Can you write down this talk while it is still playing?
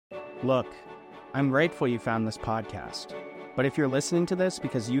Look, I'm grateful you found this podcast, but if you're listening to this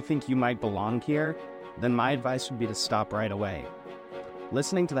because you think you might belong here, then my advice would be to stop right away.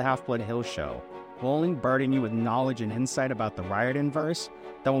 Listening to the Half-Blood Hill Show will only burden you with knowledge and insight about the Riordan verse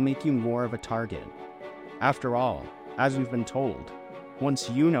that will make you more of a target. After all, as we've been told, once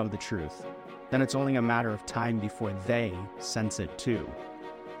you know the truth, then it's only a matter of time before they sense it too,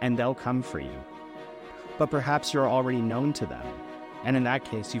 and they'll come for you. But perhaps you're already known to them, and in that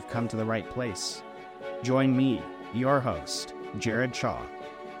case, you've come to the right place. Join me, your host, Jared Kyaw,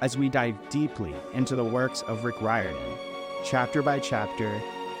 as we dive deeply into the works of Rick Riordan, chapter by chapter,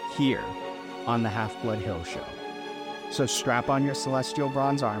 here on the Half-Blood Hill Show. So strap on your celestial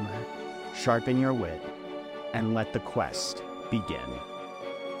bronze armor, sharpen your wit, and let the quest begin.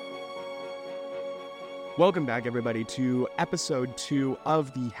 Welcome back, everybody, to episode 2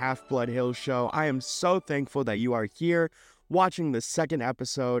 of the Half-Blood Hill Show. I am so thankful that you are here watching the second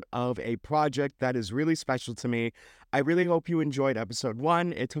episode of a project that is really special to me. I really hope you enjoyed episode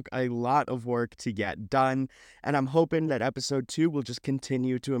 1. It took a lot of work to get done, and I'm hoping that episode 2 will just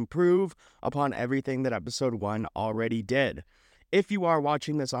continue to improve upon everything that episode 1 already did. If you are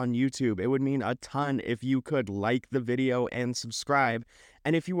watching this on YouTube, it would mean a ton if you could like the video and subscribe.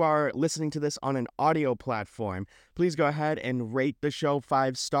 And if you are listening to this on an audio platform, please go ahead and rate the show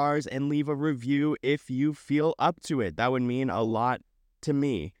 5 stars and leave a review if you feel up to it. That would mean a lot to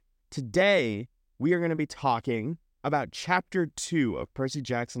me. Today, we are going to be talking about Chapter 2 of Percy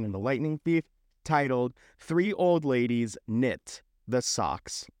Jackson and the Lightning Thief, titled 3 Old Ladies Knit the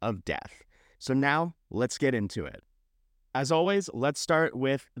Socks of Death. So now, let's get into it. As always, let's start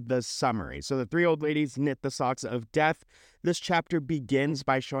with the summary. So the 3 old ladies knit the socks of death. This chapter begins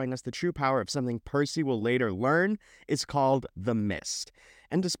by showing us the true power of something Percy will later learn is called the mist.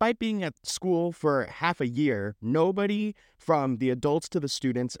 And despite being at school for half a year, nobody from the adults to the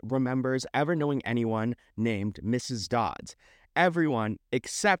students remembers ever knowing anyone named Mrs. Dodds. Everyone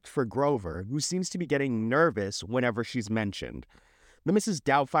except for Grover, who seems to be getting nervous whenever she's mentioned. The Mrs.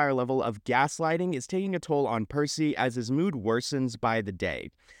 Doubtfire level of gaslighting is taking a toll on Percy as his mood worsens by the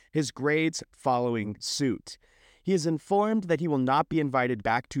day, his grades following suit. He is informed that he will not be invited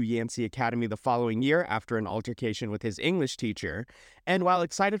back to Yancey Academy the following year after an altercation with his English teacher, and while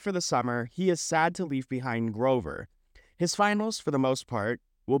excited for the summer, he is sad to leave behind Grover. His finals, for the most part,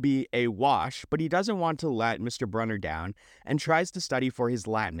 will be a wash, but he doesn't want to let Mr. Brunner down and tries to study for his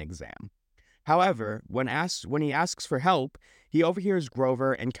Latin exam. However, when he asks for help, he overhears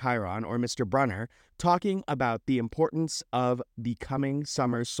Grover and Chiron, or Mr. Brunner, talking about the importance of the coming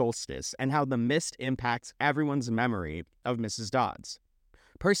summer solstice and how the mist impacts everyone's memory of Mrs. Dodds.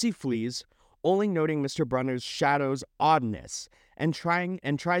 Percy flees, only noting Mr. Brunner's shadow's oddness and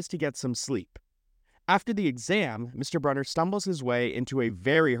tries to get some sleep. After the exam, Mr. Brunner stumbles his way into a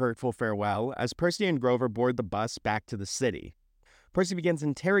very hurtful farewell as Percy and Grover board the bus back to the city. Percy begins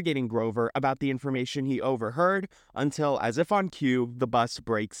interrogating Grover about the information he overheard until, as if on cue, the bus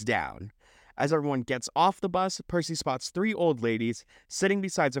breaks down. As everyone gets off the bus, Percy spots 3 old ladies sitting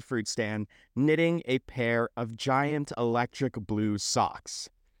beside a fruit stand, knitting a pair of giant electric blue socks.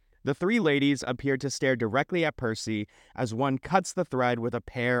 The 3 ladies appear to stare directly at Percy as one cuts the thread with a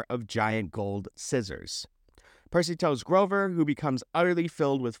pair of giant gold scissors. Percy tells Grover, who becomes utterly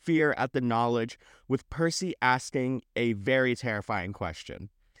filled with fear at the knowledge, with Percy asking a very terrifying question.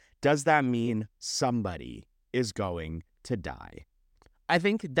 Does that mean somebody is going to die? I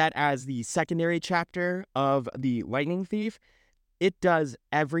think that as the secondary chapter of The Lightning Thief, it does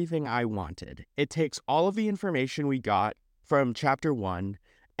everything I wanted. It takes all of the information we got from Chapter 1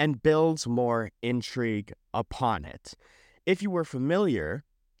 and builds more intrigue upon it. If you were familiar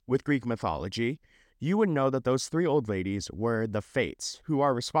with Greek mythology, you would know that those 3 old ladies were the Fates, who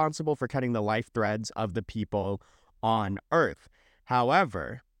are responsible for cutting the life threads of the people on Earth.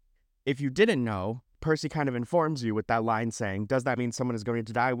 However, if you didn't know, Percy kind of informs you with that line saying, does that mean someone is going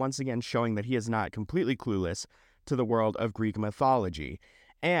to die? Once again, showing that he is not completely clueless to the world of Greek mythology.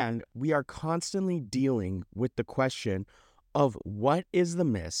 And we are constantly dealing with the question of what is the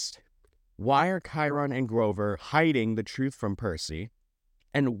mist? Why are Chiron and Grover hiding the truth from Percy?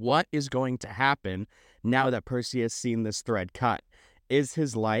 And what is going to happen now that Percy has seen this thread cut? Is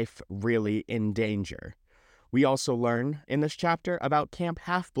his life really in danger? We also learn in this chapter about Camp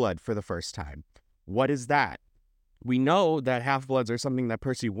Half-Blood for the first time. What is that? We know that Half-Bloods are something that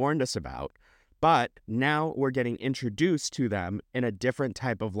Percy warned us about, but now we're getting introduced to them in a different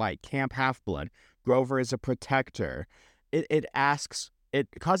type of light. Camp Half-Blood. Grover is a protector. It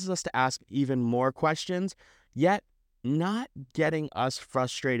causes us to ask even more questions, yet not getting us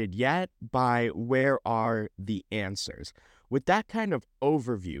frustrated yet by where are the answers. with that kind of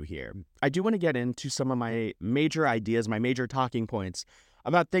overview here, I do want to get into some of my major ideas, my major talking points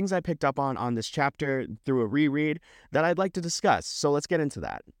about things I picked up on this chapter through a reread that I'd like to discuss. So let's get into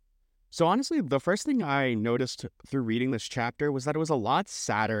that. So honestly, the first thing I noticed through reading this chapter was that it was a lot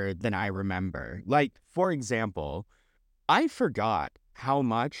sadder than I remember. Like, for example, I forgot how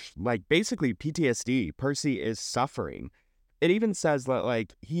much, like, basically PTSD Percy is suffering. It even says that,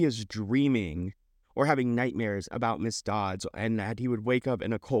 like, he is dreaming or having nightmares about Miss Dodds and that he would wake up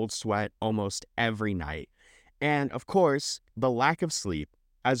in a cold sweat almost every night. And of course, the lack of sleep,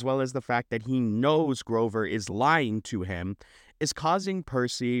 as well as the fact that he knows Grover is lying to him, is causing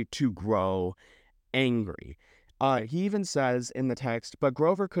Percy to grow angry. He even says in the text, but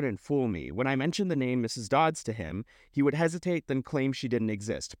Grover couldn't fool me. When I mentioned the name Mrs. Dodds to him, he would hesitate, then claim she didn't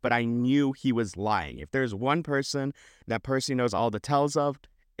exist. But I knew he was lying. If there's one person that Percy knows all the tells of,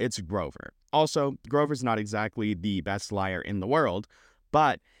 it's Grover. Also, Grover's not exactly the best liar in the world,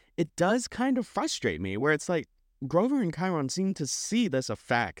 but it does kind of frustrate me where it's like Grover and Chiron seem to see this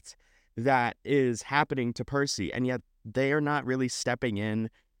effect that is happening to Percy, and yet they are not really stepping in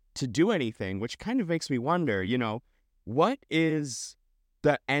to do anything, which kind of makes me wonder, what is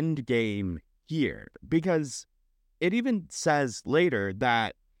the end game here? Because it even says later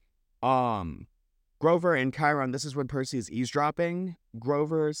that Grover and Chiron, this is when Percy is eavesdropping.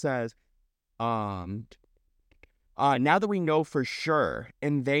 Grover says, now that we know for sure,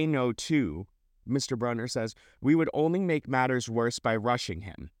 and they know too, Mr. Brunner says, we would only make matters worse by rushing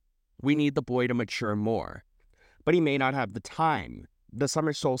him. We need the boy to mature more. But he may not have the time. The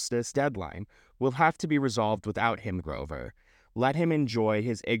summer solstice deadline will have to be resolved without him, Grover. Let him enjoy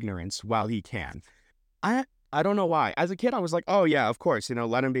his ignorance while he can. I don't know why. As a kid, I was like, oh yeah, of course,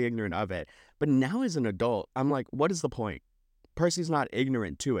 let him be ignorant of it. But now as an adult, I'm like, what is the point? Percy's not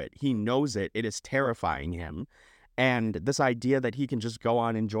ignorant to it. He knows it. It is terrifying him. And this idea that he can just go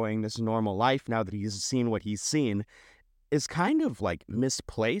on enjoying this normal life now that he's seen what he's seen is kind of like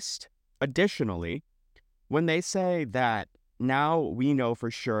misplaced. Additionally, when they say that now we know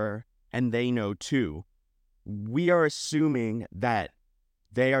for sure and they know too, we are assuming that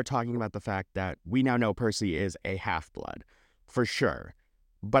they are talking about the fact that we now know Percy is a half-blood, for sure.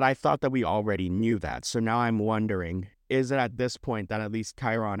 But I thought that we already knew that. So now I'm wondering, is it at this point that at least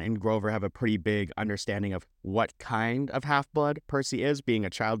Chiron and Grover have a pretty big understanding of what kind of half-blood Percy is, being a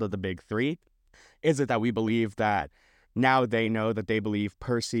child of the big three? Is it that we believe that now they know that they believe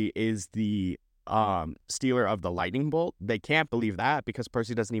Percy is the stealer of the lightning bolt? They can't believe that because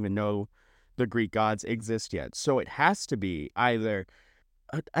Percy doesn't even know the Greek gods exist yet. So it has to be either...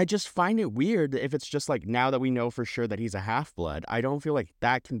 I just find it weird if it's just like now that we know for sure that he's a half-blood. I don't feel like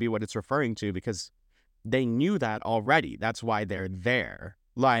that can be what it's referring to because they knew that already. That's why they're there.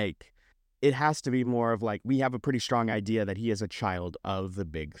 Like, it has to be more of like, we have a pretty strong idea that he is a child of the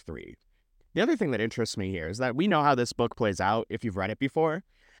big three. The other thing that interests me here is that we know how this book plays out if you've read it before.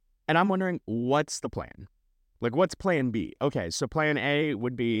 And I'm wondering, what's the plan? Like, what's plan B? Okay, so plan A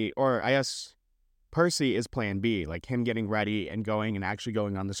would be, or I guess Percy is plan B, like him getting ready and going and actually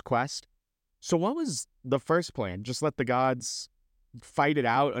going on this quest. So what was the first plan? Just let the gods fight it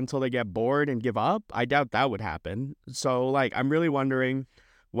out until they get bored and give up? I doubt that would happen. So, like, I'm really wondering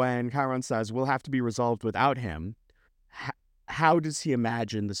when Chiron says we'll have to be resolved without him, how does he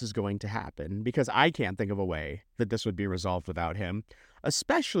imagine this is going to happen? Because I can't think of a way that this would be resolved without him,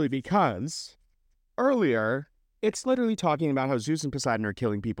 especially because earlier it's literally talking about how Zeus and Poseidon are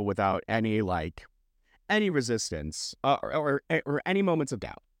killing people without any resistance or any moments of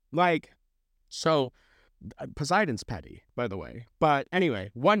doubt. Like, so Poseidon's petty, by the way. But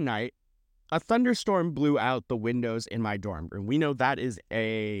anyway, one night, a thunderstorm blew out the windows in my dorm room. We know that is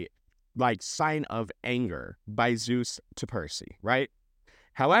a sign of anger by Zeus to Percy, right?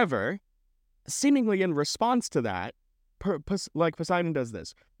 However, seemingly in response to that, Poseidon does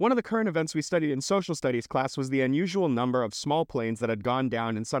this. One of the current events we studied in social studies class was the unusual number of small planes that had gone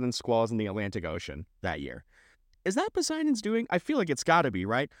down in sudden squalls in the Atlantic Ocean that year. Is that Poseidon's doing? I feel like it's gotta be,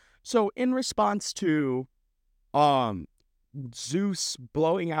 right? So in response to Zeus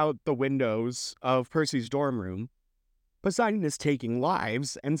blowing out the windows of Percy's dorm room, Poseidon is taking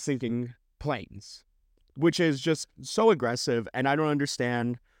lives and sinking planes, which is just so aggressive, and I don't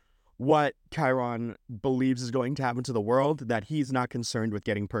understand what Chiron believes is going to happen to the world that he's not concerned with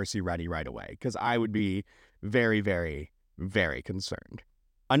getting Percy ready right away, because I would be very, very, very concerned.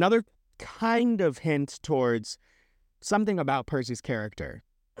 Another kind of hint towards something about Percy's character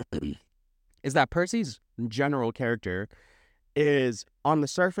is that Percy's general character is, on the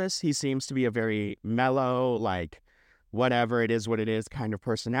surface, he seems to be a very mellow, whatever it is, what it is kind of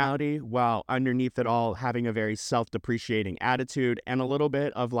personality, while underneath it all having a very self-depreciating attitude and a little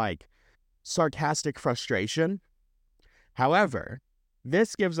bit of like sarcastic frustration. However,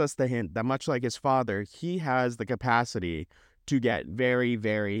 this gives us the hint that much like his father, he has the capacity to get very,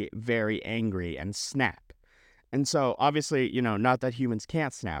 very, very angry and snap. And so, obviously, not that humans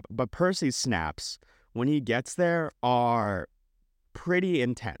can't snap, but Percy's snaps, when he gets there, are pretty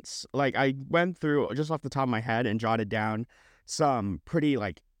intense. Like, I went through, just off the top of my head, and jotted down some pretty,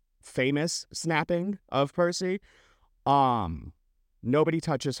 like, famous snapping of Percy. Nobody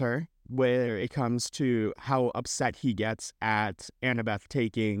touches her, where it comes to how upset he gets at Annabeth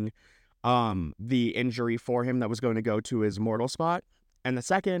taking the injury for him that was going to go to his mortal spot. And the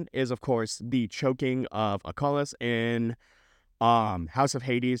second is, of course, the choking of Acculus in House of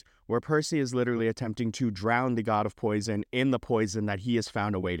Hades, where Percy is literally attempting to drown the god of poison in the poison that he has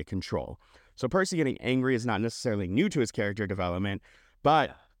found a way to control. So Percy getting angry is not necessarily new to his character development,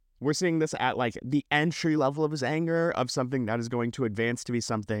 but we're seeing this at like the entry level of his anger, of something that is going to advance to be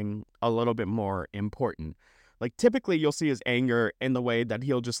something a little bit more important. Like, typically you'll see his anger in the way that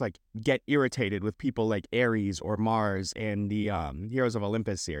he'll just like get irritated with people like Ares or Mars in the Heroes of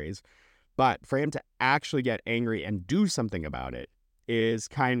Olympus series. But for him to actually get angry and do something about it is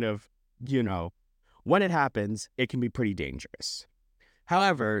kind of, when it happens, it can be pretty dangerous.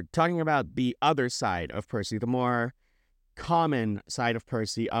 However, talking about the other side of Percy, the more common side of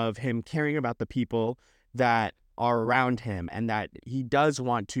Percy, of him caring about the people that are around him and that he does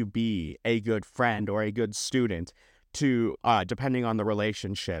want to be a good friend or a good student to, depending on the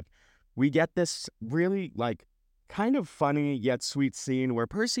relationship, we get this really like kind of funny yet sweet scene where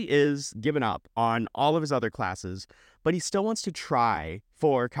Percy is given up on all of his other classes, but he still wants to try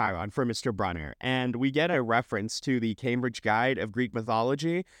for Chiron, for Mr. Brunner. And we get a reference to the Cambridge Guide of Greek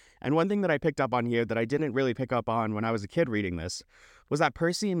Mythology. And one thing that I picked up on here that I didn't really pick up on when I was a kid reading this was that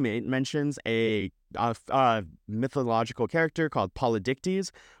Percy mentions a mythological character called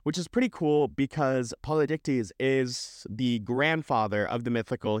Polydictes, which is pretty cool because Polydictes is the grandfather of the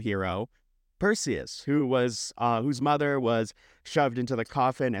mythical hero Perseus, whose mother was shoved into the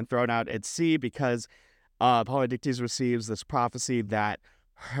coffin and thrown out at sea because Polydictes receives this prophecy that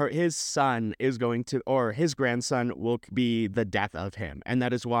his son is going to, or his grandson will be the death of him. And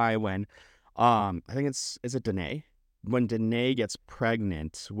that is why when, I think is it Danae? When Danae gets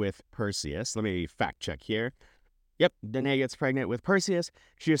pregnant with Perseus, let me fact check here. Yep, Danae gets pregnant with Perseus.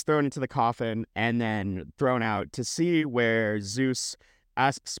 She is thrown into the coffin and then thrown out to sea, where Zeus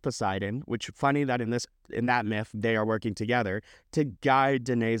asks Poseidon, which funny that in that myth they are working together to guide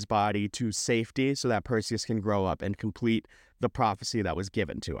Danae's body to safety so that Perseus can grow up and complete the prophecy that was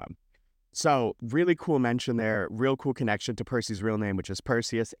given to him. So really cool mention there, real cool connection to Percy's real name, which is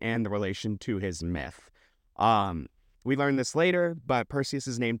Perseus, and the relation to his myth. We learn this later, but Perseus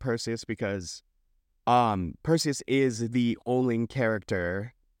is named Perseus because Perseus is the only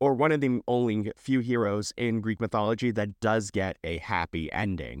character, or one of the only few heroes in Greek mythology that does get a happy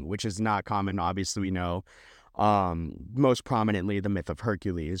ending, which is not common. Obviously, we know most prominently the myth of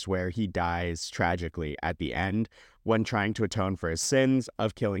Hercules, where he dies tragically at the end when trying to atone for his sins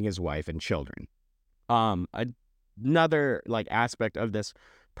of killing his wife and children. Another like aspect of this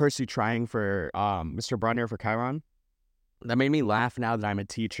Percy trying for Mr. Brunner for Chiron that made me laugh now that I'm a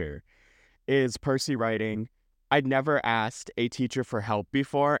teacher is Percy writing, I'd never asked a teacher for help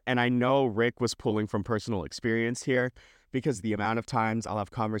before, and I know Rick was pulling from personal experience here, because the amount of times I'll have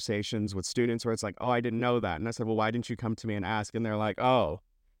conversations with students where it's like, oh, I didn't know that. And I said, well, why didn't you come to me and ask? And they're like, oh,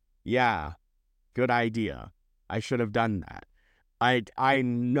 yeah, good idea. I should have done that. I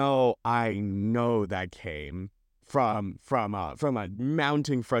know that came from a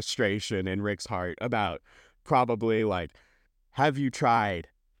mounting frustration in Rick's heart about probably like, have you tried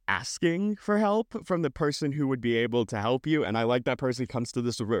asking for help from the person who would be able to help you? And I like that Percy comes to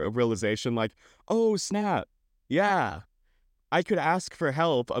this realization like, oh, snap. Yeah, I could ask for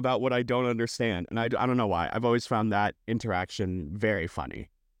help about what I don't understand. And I don't know why. I've always found that interaction very funny.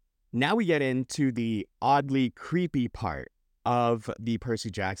 Now we get into the oddly creepy part of the Percy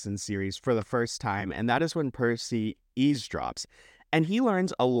Jackson series for the first time, and that is when Percy eavesdrops. And he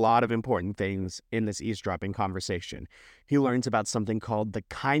learns a lot of important things in this eavesdropping conversation. He learns about something called the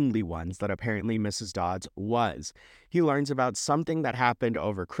kindly ones that apparently Mrs. Dodds was. He learns about something that happened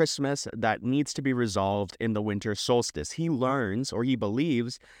over Christmas that needs to be resolved in the winter solstice. He learns, or he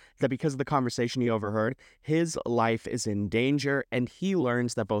believes, that because of the conversation he overheard, his life is in danger, and he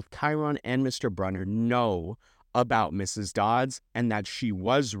learns that both Chiron and Mr. Brunner know about Mrs. Dodds and that she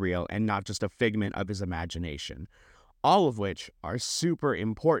was real and not just a figment of his imagination. All of which are super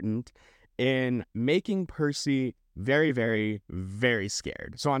important in making Percy very, very, very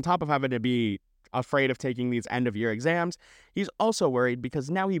scared. So on top of having to be afraid of taking these end-of-year exams, he's also worried because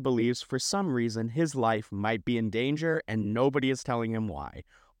now he believes for some reason his life might be in danger and nobody is telling him why.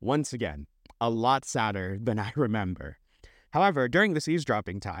 Once again, a lot sadder than I remember. However, during this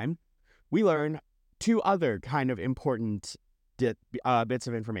eavesdropping time, we learn two other kind of important bits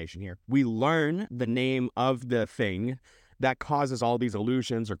of information here. We learn the name of the thing that causes all these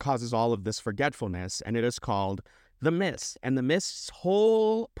illusions or causes all of this forgetfulness, and it is called the mist. And the mist's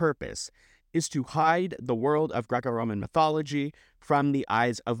whole purpose is to hide the world of Greco-Roman mythology from the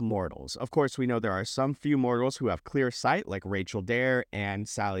eyes of mortals. Of course, we know there are some few mortals who have clear sight, like Rachel Dare and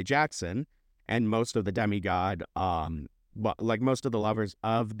Sally Jackson, and most of the demigod, like most of the lovers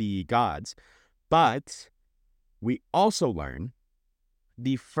of the gods. But we also learn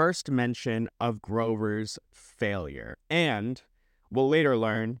the first mention of Grover's failure. And we'll later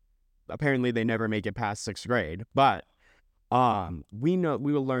learn, apparently they never make it past 6th grade, but we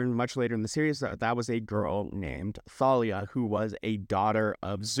will learn much later in the series that was a girl named Thalia who was a daughter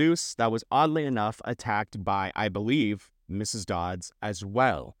of Zeus that was oddly enough attacked by, I believe, Mrs. Dodds as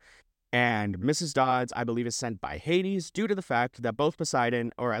well. And Mrs. Dodds, I believe, is sent by Hades due to the fact that both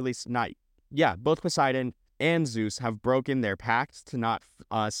Poseidon, or at least not, yeah, both Poseidon and Zeus have broken their pact to not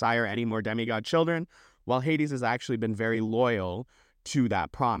sire any more demigod children, while Hades has actually been very loyal to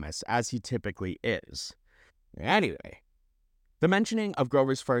that promise, as he typically is. Anyway, the mentioning of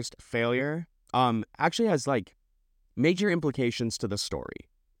Grover's first failure actually has, like, major implications to the story.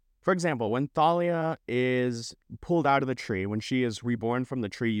 For example, when Thalia is pulled out of the tree, when she is reborn from the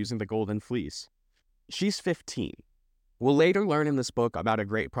tree using the golden fleece, she's 15. We'll later learn in this book about a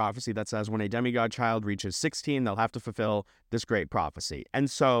great prophecy that says when a demigod child reaches 16, they'll have to fulfill this great prophecy. And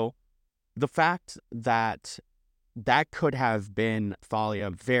so the fact that that could have been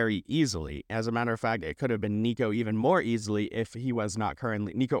Thalia very easily, as a matter of fact, it could have been Nico even more easily if he was not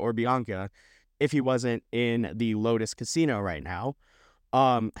currently, Nico or Bianca, if he wasn't in the Lotus Casino right now,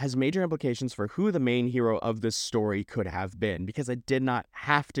 has major implications for who the main hero of this story could have been, because it did not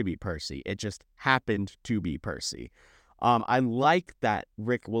have to be Percy. It just happened to be Percy. I like that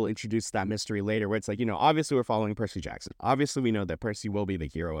Rick will introduce that mystery later, where it's like, obviously we're following Percy Jackson. Obviously we know that Percy will be the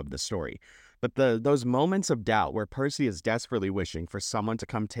hero of the story. But those moments of doubt where Percy is desperately wishing for someone to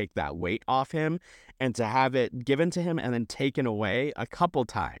come take that weight off him and to have it given to him and then taken away a couple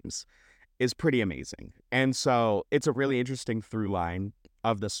times is pretty amazing. And so it's a really interesting through line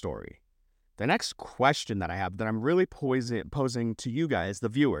of the story. The next question that I have that I'm really posing to you guys, the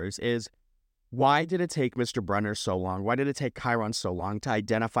viewers, is why did it take Mr. Brunner so long? Why did it take Chiron so long to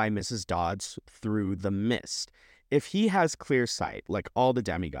identify Mrs. Dodds through the mist? If he has clear sight, like all the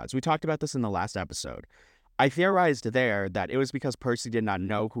demigods, we talked about this in the last episode, I theorized there that it was because Percy did not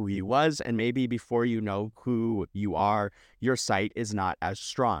know who he was, and maybe before you know who you are, your sight is not as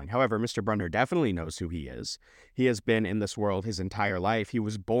strong. However, Mr. Brunner definitely knows who he is. He has been in this world his entire life. He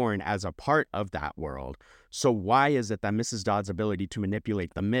was born as a part of that world. So why is it that Mrs. Dodd's ability to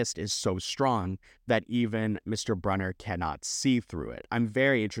manipulate the mist is so strong that even Mr. Brunner cannot see through it? I'm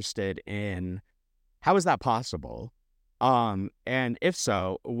very interested in how is that possible? And if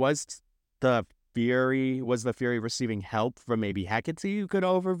so, was the Fury receiving help from maybe Hecate who could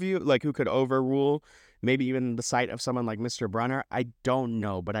overrule maybe even the sight of someone like Mr. Brunner? I don't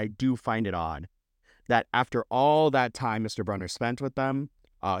know, but I do find it odd that after all that time Mr. Brunner spent with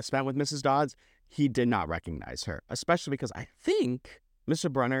Mrs. Dodds, he did not recognize her, especially because I think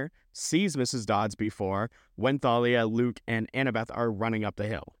Mr. Brunner sees Mrs. Dodds before when Thalia, Luke, and Annabeth are running up the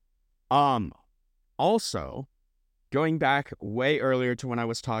hill. Also, going back way earlier to when I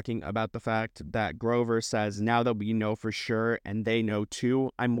was talking about the fact that Grover says, now that we know for sure and they know too,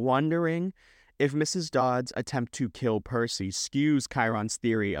 I'm wondering if Mrs. Dodds' attempt to kill Percy skews Chiron's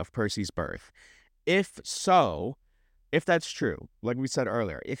theory of Percy's birth. If so, if that's true, like we said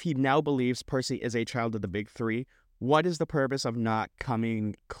earlier, if he now believes Percy is a child of the big three, what is the purpose of not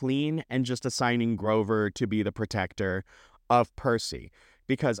coming clean and just assigning Grover to be the protector of Percy?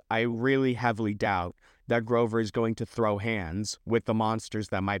 Because I really heavily doubt that Grover is going to throw hands with the monsters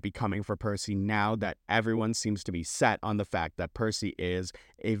that might be coming for Percy now that everyone seems to be set on the fact that Percy is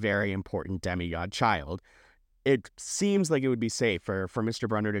a very important demigod child. It seems like it would be safe for Mr.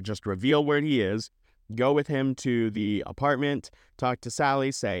 Brunner to just reveal where he is, go with him to the apartment, talk to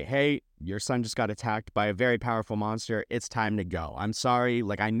Sally, say, hey, your son just got attacked by a very powerful monster. It's time to go. I'm sorry.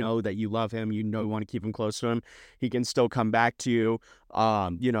 I know that you love him. You want to keep him close to him. He can still come back to you.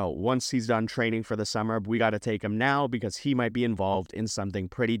 Once he's done training for the summer, we got to take him now because he might be involved in something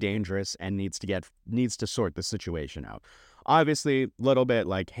pretty dangerous and needs to sort the situation out. Obviously, a little bit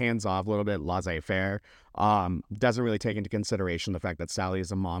like hands-off, a little bit laissez-faire. Doesn't really take into consideration the fact that Sally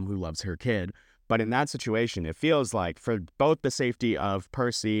is a mom who loves her kid. But in that situation, it feels like for both the safety of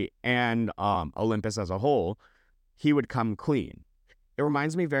Percy and Olympus as a whole, he would come clean. It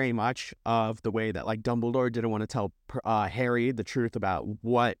reminds me very much of the way that like Dumbledore didn't want to tell Harry the truth about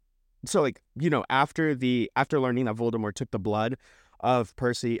what. So like, after learning that Voldemort took the blood of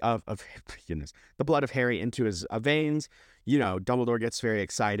Percy of goodness, the blood of Harry into his veins, Dumbledore gets very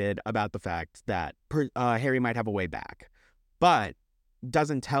excited about the fact that Harry might have a way back, but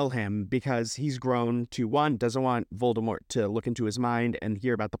doesn't tell him because he's grown to, one, doesn't want Voldemort to look into his mind and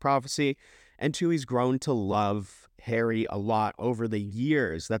hear about the prophecy, and two, he's grown to love Harry a lot over the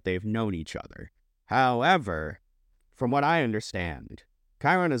years that they've known each other. However, from what I understand,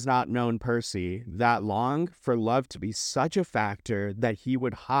 Chiron has not known Percy that long for love to be such a factor that he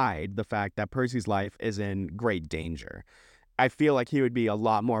would hide the fact that Percy's life is in great danger. I feel like he would be a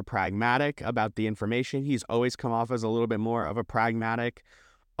lot more pragmatic about the information. He's always come off as a little bit more of a pragmatic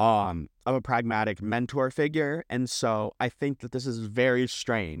mentor figure. And so I think that this is very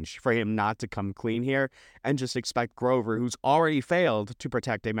strange for him not to come clean here and just expect Grover, who's already failed to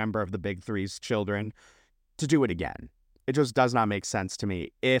protect a member of the Big Three's children, to do it again. It just does not make sense to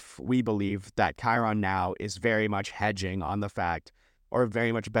me if we believe that Chiron now is very much hedging on the fact, or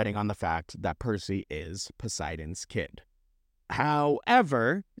very much betting on the fact, that Percy is Poseidon's kid.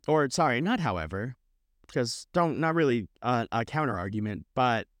 However, because not really a counter argument,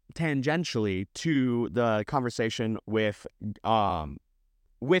 but tangentially to the conversation with Chiron,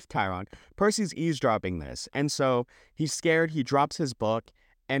 Percy's eavesdropping this, and so he's scared. He drops his book,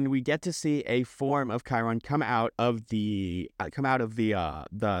 and we get to see a form of Chiron come out of the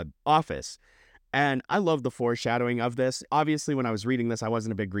office. And I love the foreshadowing of this. Obviously, when I was reading this, I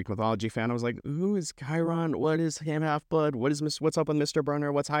wasn't a big Greek mythology fan. I was like, who is Chiron? What is Ham Half-Blood? What's up with Mr.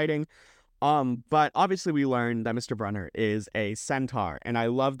 Brunner? What's hiding? But obviously we learned that Mr. Brunner is a centaur. And I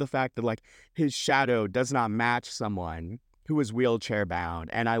love the fact that like his shadow does not match someone who is wheelchair bound.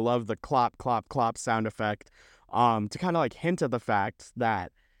 And I love the clop, clop, clop sound effect to kind of like hint at the fact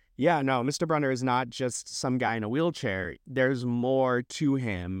that, yeah, no, Mr. Brunner is not just some guy in a wheelchair. There's more to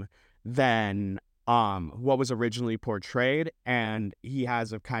him than what was originally portrayed, and he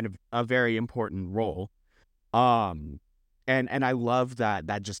has a kind of a very important role. And I love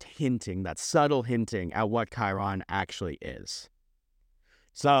that just hinting, that subtle hinting at what Chiron actually is.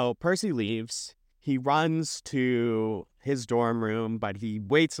 So Percy leaves. He runs to his dorm room, but he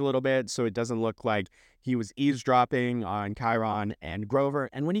waits a little bit so it doesn't look like he was eavesdropping on Chiron and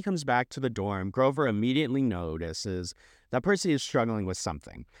Grover. And when he comes back to the dorm, Grover immediately notices that Percy is struggling with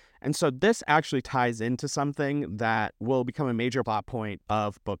something. And so this actually ties into something that will become a major plot point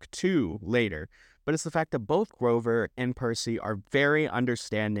of book 2 later. But it's the fact that both Grover and Percy are very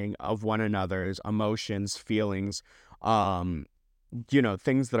understanding of one another's emotions, feelings,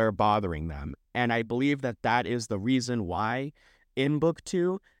 things that are bothering them. And I believe that is the reason why in book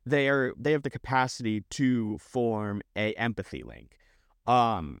 2 they have the capacity to form a empathy link.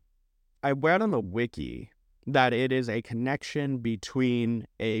 I read on the wiki that it is a connection between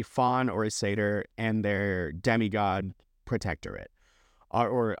a faun or a satyr and their demigod protectorate.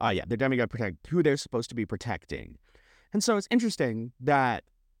 Their demigod protect who they're supposed to be protecting. And so it's interesting that,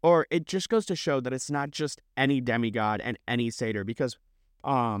 or it just goes to show that it's not just any demigod and any satyr, because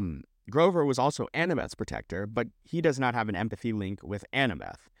Grover was also Annabeth's protector, but he does not have an empathy link with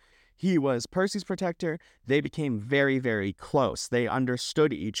Annabeth. He was Percy's protector. They became very, very close. They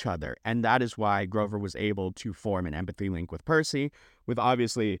understood each other, and that is why Grover was able to form an empathy link with Percy, with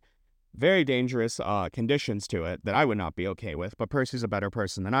obviously very dangerous conditions to it that I would not be okay with, but Percy's a better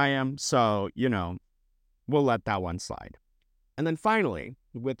person than I am, so, we'll let that one slide. And then finally,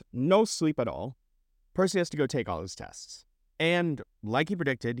 with no sleep at all, Percy has to go take all his tests. And like he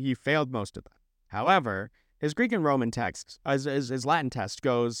predicted, he failed most of them. However, his Greek and Roman text, his Latin test,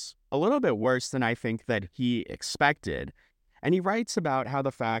 goes a little bit worse than I think that he expected. And he writes about how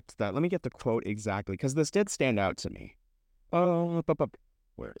the fact that, let me get the quote exactly, because this did stand out to me.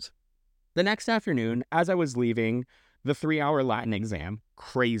 Where is it? The next afternoon, as I was leaving the 3-hour Latin exam,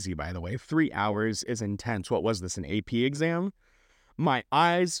 crazy by the way, 3 hours is intense. What was this, an AP exam? My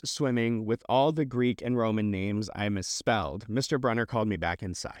eyes swimming with all the Greek and Roman names I misspelled, Mr. Brunner called me back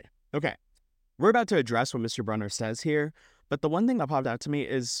inside. Okay, we're about to address what Mr. Brunner says here, but the one thing that popped out to me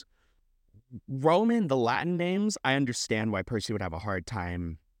is the Latin names, I understand why Percy would have a hard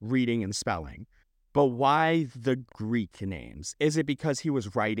time reading and spelling. But why the Greek names? Is it because he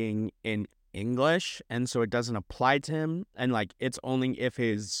was writing in English and so it doesn't apply to him? And like it's only if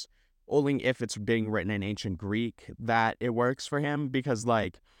his only if it's being written in ancient Greek that it works for him, because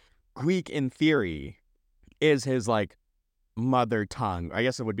like Greek in theory is his like mother tongue. I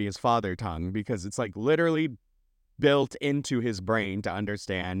guess it would be his father tongue, because it's like literally built into his brain to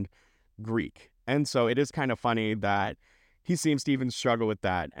understand Greek. And so it is kind of funny that he seems to even struggle with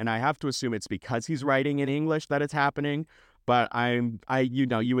that. And I have to assume it's because he's writing in English that it's happening. But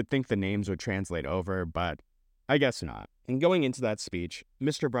you would think the names would translate over, but I guess not. And going into that speech,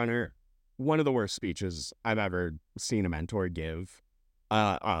 Mr. Brunner, one of the worst speeches I've ever seen a mentor give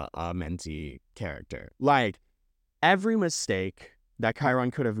a mentee character. Like, every mistake that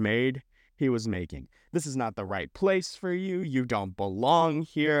Chiron could have made, he was making. This is not the right place for you. You don't belong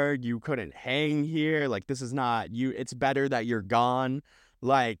here. You couldn't hang here. Like, this is not you. It's better that you're gone.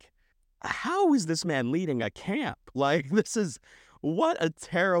 Like, how is this man leading a camp? Like, what a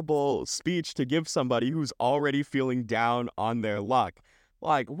terrible speech to give somebody who's already feeling down on their luck.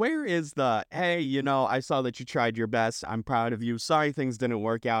 Like, where is the, hey, I saw that you tried your best. I'm proud of you. Sorry things didn't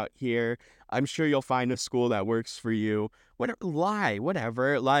work out here. I'm sure you'll find a school that works for you.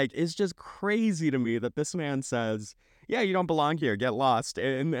 Whatever. Like, it's just crazy to me that this man says, yeah, you don't belong here. Get lost.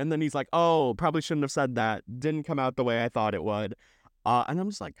 And then he's like, oh, probably shouldn't have said that. Didn't come out the way I thought it would. And I'm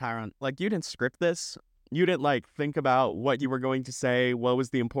just like, Chiron, like, you didn't script this. You didn't, like, think about what you were going to say. What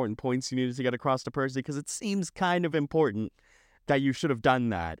was the important points you needed to get across to Percy? Because it seems kind of important that you should have done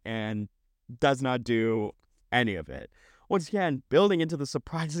that, and does not do any of it. Once again, building into the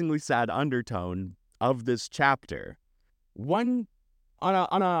surprisingly sad undertone of this chapter. On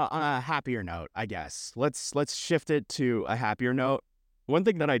a happier note, I guess. Let's shift it to a happier note. One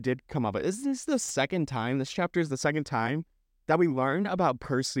thing that I did come up with, is this the second time? This chapter is the second time that we learn about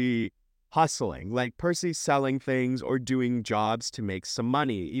Percy hustling, like Percy selling things or doing jobs to make some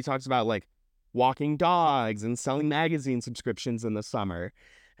money. He talks about like walking dogs and selling magazine subscriptions in the summer.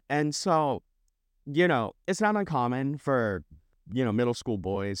 And so, it's not uncommon for, middle school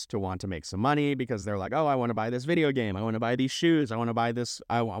boys to want to make some money because they're like, oh, I want to buy this video game. I want to buy these shoes. I want to buy this.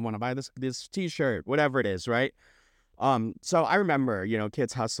 I want to buy this t-shirt, whatever it is. Right. So I remember,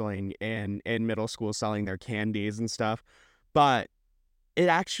 kids hustling in middle school, selling their candies and stuff, but it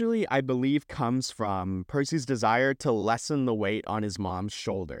actually, I believe, comes from Percy's desire to lessen the weight on his mom's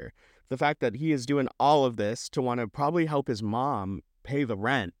shoulder. The fact that he is doing all of this to want to probably help his mom pay the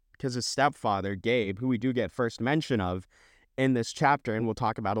rent, because his stepfather, Gabe, who we do get first mention of in this chapter, and we'll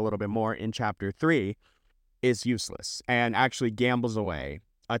talk about a little bit more in chapter 3, is useless and actually gambles away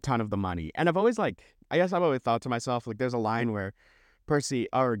a ton of the money. And I've always thought to myself, like, there's a line where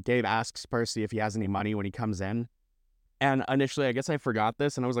Gabe asks Percy if he has any money when he comes in. And initially, I guess I forgot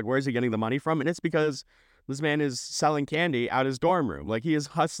this, and I was like, where's he getting the money from? And it's because this man is selling candy out his dorm room. Like, he is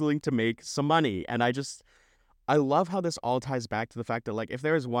hustling to make some money. And I love how this all ties back to the fact that, like, if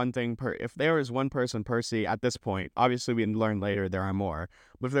there is one person, Percy, at this point, obviously we learn later there are more,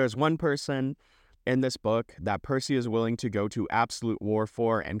 but if there's one person in this book that Percy is willing to go to absolute war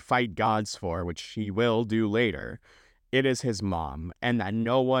for and fight gods for, which he will do later, it is his mom, and that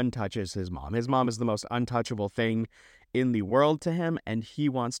no one touches his mom. His mom is the most untouchable thing in the world to him, and he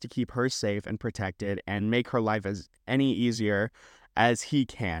wants to keep her safe and protected and make her life as any easier as he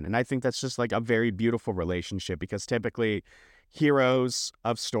can. And I think that's just like a very beautiful relationship, because typically heroes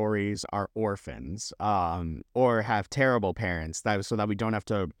of stories are orphans, or have terrible parents, so that we don't have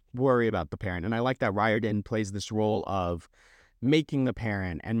to worry about the parent. And I like that Riordan plays this role of making the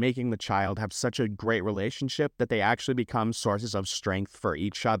parent and making the child have such a great relationship that they actually become sources of strength for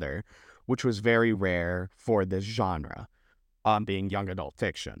each other, which was very rare for this genre, being young adult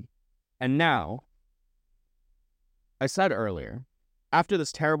fiction. And now, I said earlier, after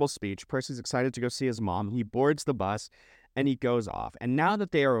this terrible speech, Percy's excited to go see his mom. He boards the bus and he goes off. And now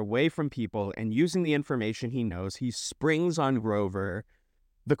that they are away from people and using the information he knows, he springs on Grover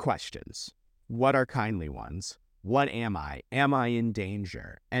the questions. What are kindly ones? What am I? Am I in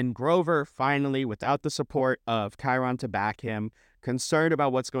danger? And Grover, finally, without the support of Chiron to back him, concerned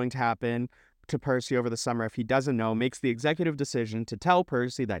about what's going to happen to Percy over the summer if he doesn't know, makes the executive decision to tell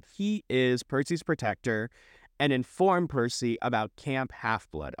Percy that he is Percy's protector and inform Percy about Camp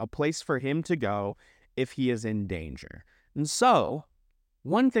Half-Blood, a place for him to go if he is in danger. And so,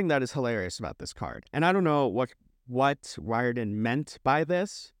 one thing that is hilarious about this card, and I don't know what Riordan meant by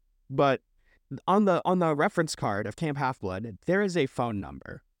this, but on the reference card of Camp Half-Blood, there is a phone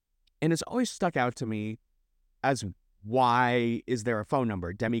number. And it's always stuck out to me as, why is there a phone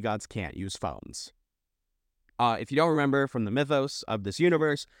number? Demigods can't use phones. If you don't remember from the mythos of this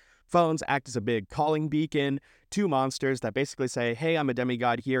universe, phones act as a big calling beacon to monsters that basically say, hey, I'm a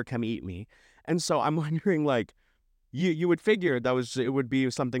demigod here, come eat me. And so I'm wondering, like, you would figure it would be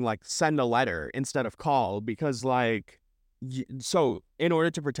something like send a letter instead of call, because like so in order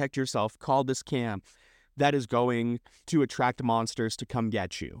to protect yourself, call this camp that is going to attract monsters to come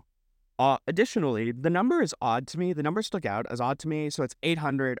get you. Additionally, the number is odd to me. The number stuck out as odd to me. So it's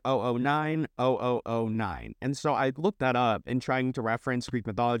 800-009-0009. And so I looked that up in trying to reference Greek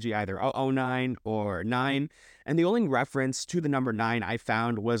mythology, either 009 or 9. And the only reference to the number 9 I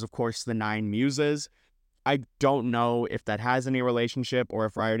found was, of course, the 9 muses. I don't know if that has any relationship or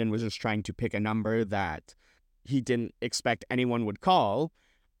if Riordan was just trying to pick a number that he didn't expect anyone would call.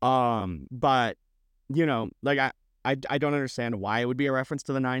 But, you know, like I don't understand why it would be a reference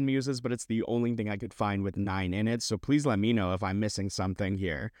to the 9 muses, but it's the only thing I could find with 9 in it. So please let me know if I'm missing something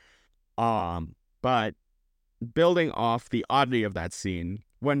here. But building off the oddity of that scene,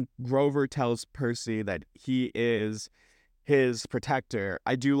 when Grover tells Percy that he is his protector,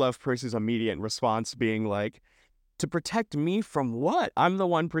 I do love Percy's immediate response being like, to protect me from what? I'm the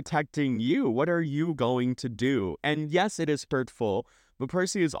one protecting you. What are you going to do? And yes, it is hurtful, but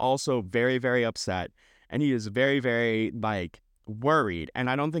Percy is also very, very upset. And he is very, very, like, worried. And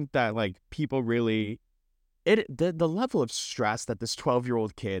I don't think that, like, people really... The level of stress that this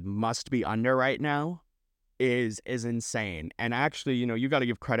 12-year-old kid must be under right now is insane. And actually, you know, you got to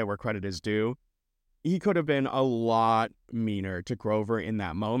give credit where credit is due. He could have been a lot meaner to Grover in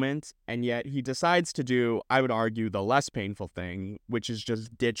that moment. And yet he decides to do, I would argue, the less painful thing, which is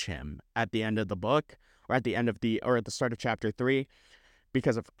just ditch him at the end of the book, or at the start of chapter 3.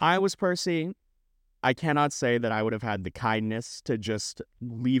 Because if I was Percy, I cannot say that I would have had the kindness to just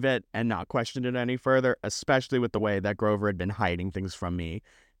leave it and not question it any further, especially with the way that Grover had been hiding things from me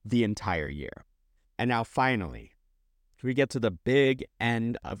the entire year. And now finally, we get to the big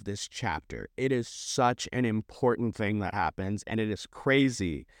end of this chapter. It is such an important thing that happens, and it is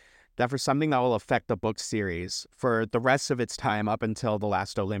crazy that for something that will affect the book series for the rest of its time up until the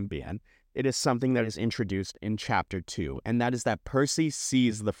last Olympian, it is something that is introduced in chapter 2, and that is that Percy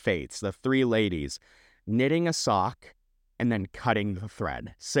sees the Fates, the 3 ladies, knitting a sock and then cutting the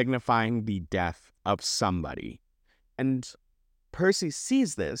thread, signifying the death of somebody. And Percy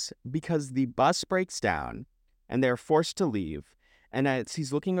sees this because the bus breaks down and they're forced to leave, and as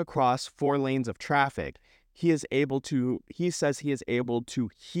he's looking across 4 lanes of traffic, he says he is able to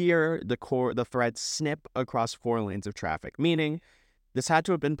hear the thread snip across 4 lanes of traffic, meaning this had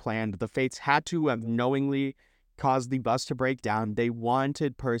to have been planned. The Fates had to have knowingly caused the bus to break down. They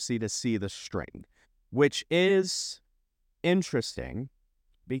wanted Percy to see the string, which is interesting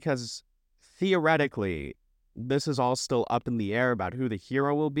because theoretically, this is all still up in the air about who the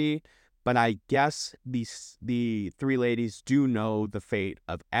hero will be. But I guess the 3 ladies do know the fate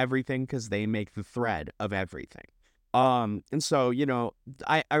of everything because they make the thread of everything. And so, you know,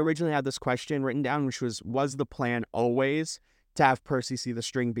 I originally had this question written down, which was the plan always to have Percy see the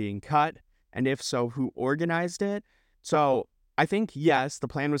string being cut? And if so, who organized it? So I think, yes, the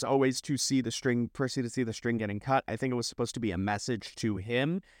plan was always to see Percy to see the string getting cut. I think it was supposed to be a message to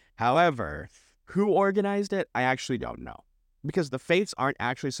him. However, who organized it? I actually don't know. Because the Fates aren't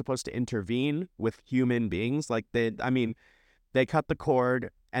actually supposed to intervene with human beings. Like, they cut the cord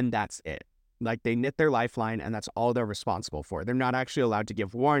and that's it. Like, they knit their lifeline and that's all they're responsible for. They're not actually allowed to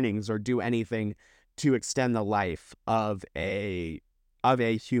give warnings or do anything to extend the life of a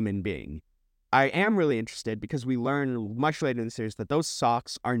human being. I am really interested because we learn much later in the series that those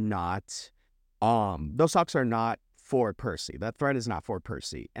socks are not for Percy. That thread is not for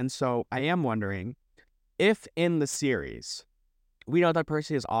Percy. And so I am wondering if in the series we know that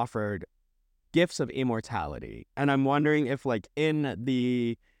Percy is offered gifts of immortality, and I'm wondering if, like, in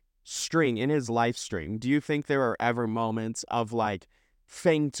the string, in his life string, do you think there are ever moments of, like,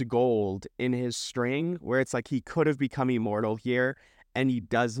 faint gold in his string where it's like he could have become immortal here and he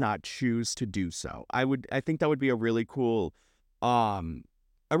does not choose to do so? I think that would be a really cool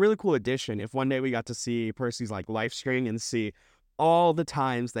addition if one day we got to see Percy's, like, life string and see all the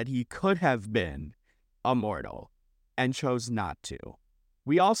times that he could have been immortal and chose not to.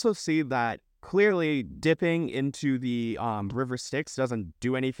 We also see that clearly dipping into the river Styx doesn't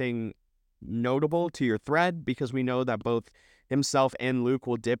do anything notable to your thread, because we know that both himself and Luke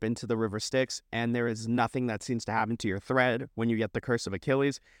will dip into the river Styx, and there is nothing that seems to happen to your thread when you get the Curse of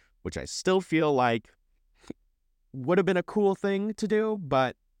Achilles, which I still feel like would have been a cool thing to do,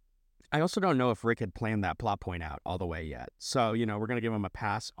 but I also don't know if Rick had planned that plot point out all the way yet. So, you know, we're going to give him a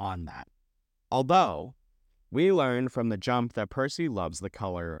pass on that. Although, we learn from the jump that Percy loves the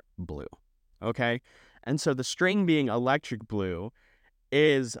color blue, okay? And so the string being electric blue,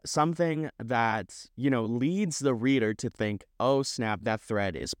 is something that, leads the reader to think, oh, snap, that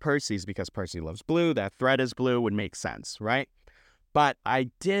thread is Percy's because Percy loves blue. That thread is blue would make sense, right? But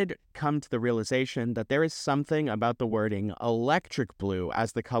I did come to the realization that there is something about the wording electric blue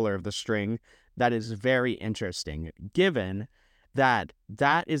as the color of the string that is very interesting, given that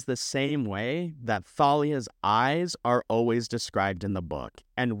that is the same way that Thalia's eyes are always described in the book.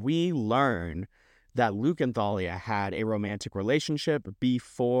 And we learn that Luke and Thalia had a romantic relationship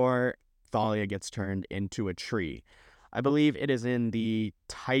before Thalia gets turned into a tree. I believe it is in the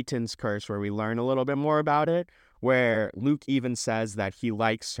Titan's Curse where we learn a little bit more about it, where Luke even says that he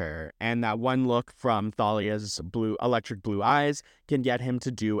likes her, and that one look from Thalia's electric blue eyes can get him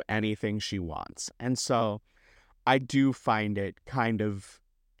to do anything she wants. And so I do find it kind of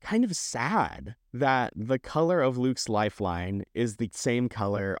sad that the color of Luke's lifeline is the same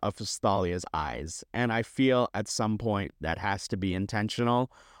color of Thalia's eyes. And I feel at some point that has to be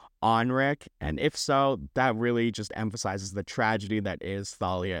intentional on Rick. And if so, that really just emphasizes the tragedy that is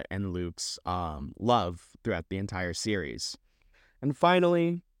Thalia and Luke's love throughout the entire series. And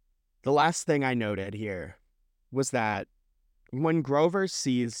finally, the last thing I noted here was that when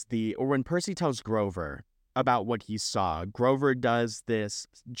when Percy tells Grover about what he saw, Grover does this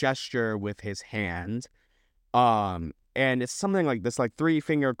gesture with his hand. And it's something like this, like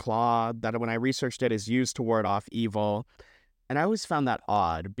 3-finger claw that when I researched it is used to ward off evil. And I always found that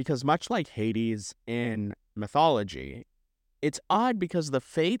odd because much like Hades in mythology, it's odd because the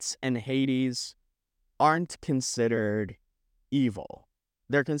Fates and Hades aren't considered evil.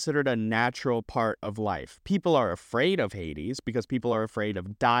 They're considered a natural part of life. People are afraid of Hades because people are afraid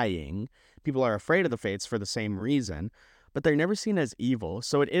of dying. People are afraid of the Fates for the same reason, but they're never seen as evil.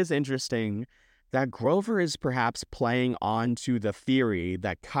 So it is interesting that Grover is perhaps playing on to the theory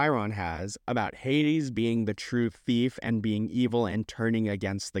that Chiron has about Hades being the true thief and being evil and turning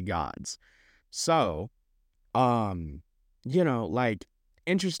against the gods. So,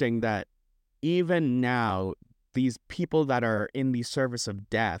 interesting that even now, these people that are in the service of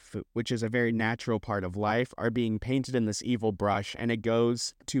death, which is a very natural part of life, are being painted in this evil brush, and it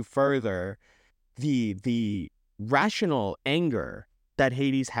goes to further the rational anger that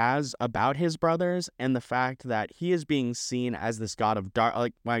Hades has about his brothers and the fact that he is being seen as this god of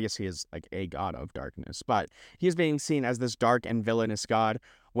dark, I guess he is like a god of darkness, but he is being seen as this dark and villainous god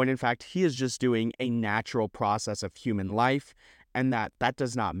when in fact he is just doing a natural process of human life, and that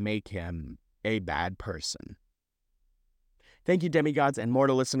does not make him a bad person. Thank you, demigods and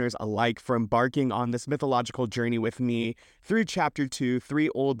mortal listeners alike, for embarking on this mythological journey with me through Chapter 2, 3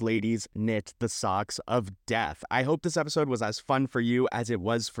 Old Ladies Knit the Socks of Death. I hope this episode was as fun for you as it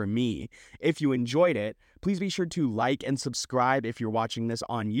was for me. If you enjoyed it, please be sure to like and subscribe if you're watching this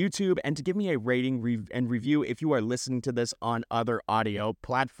on YouTube, and to give me a rating and review if you are listening to this on other audio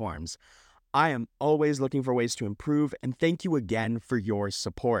platforms. I am always looking for ways to improve, and thank you again for your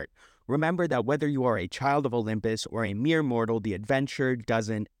support. Remember that whether you are a child of Olympus or a mere mortal, the adventure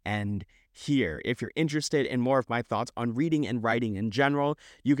doesn't end here. If you're interested in more of my thoughts on reading and writing in general,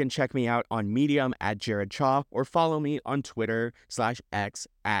 you can check me out on Medium at Jared Kyaw or follow me on Twitter/X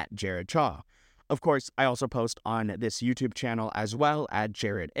at Jared Kyaw. Of course, I also post on this YouTube channel as well at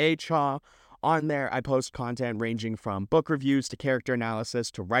Jared A. Kyaw. On there, I post content ranging from book reviews to character analysis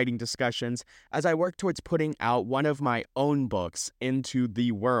to writing discussions as I work towards putting out one of my own books into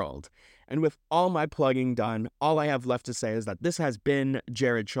the world. And with all my plugging done, all I have left to say is that this has been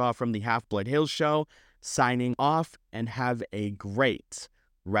Jared Kyaw from the Half-Blood Hills Show, signing off, and have a great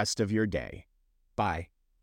rest of your day. Bye.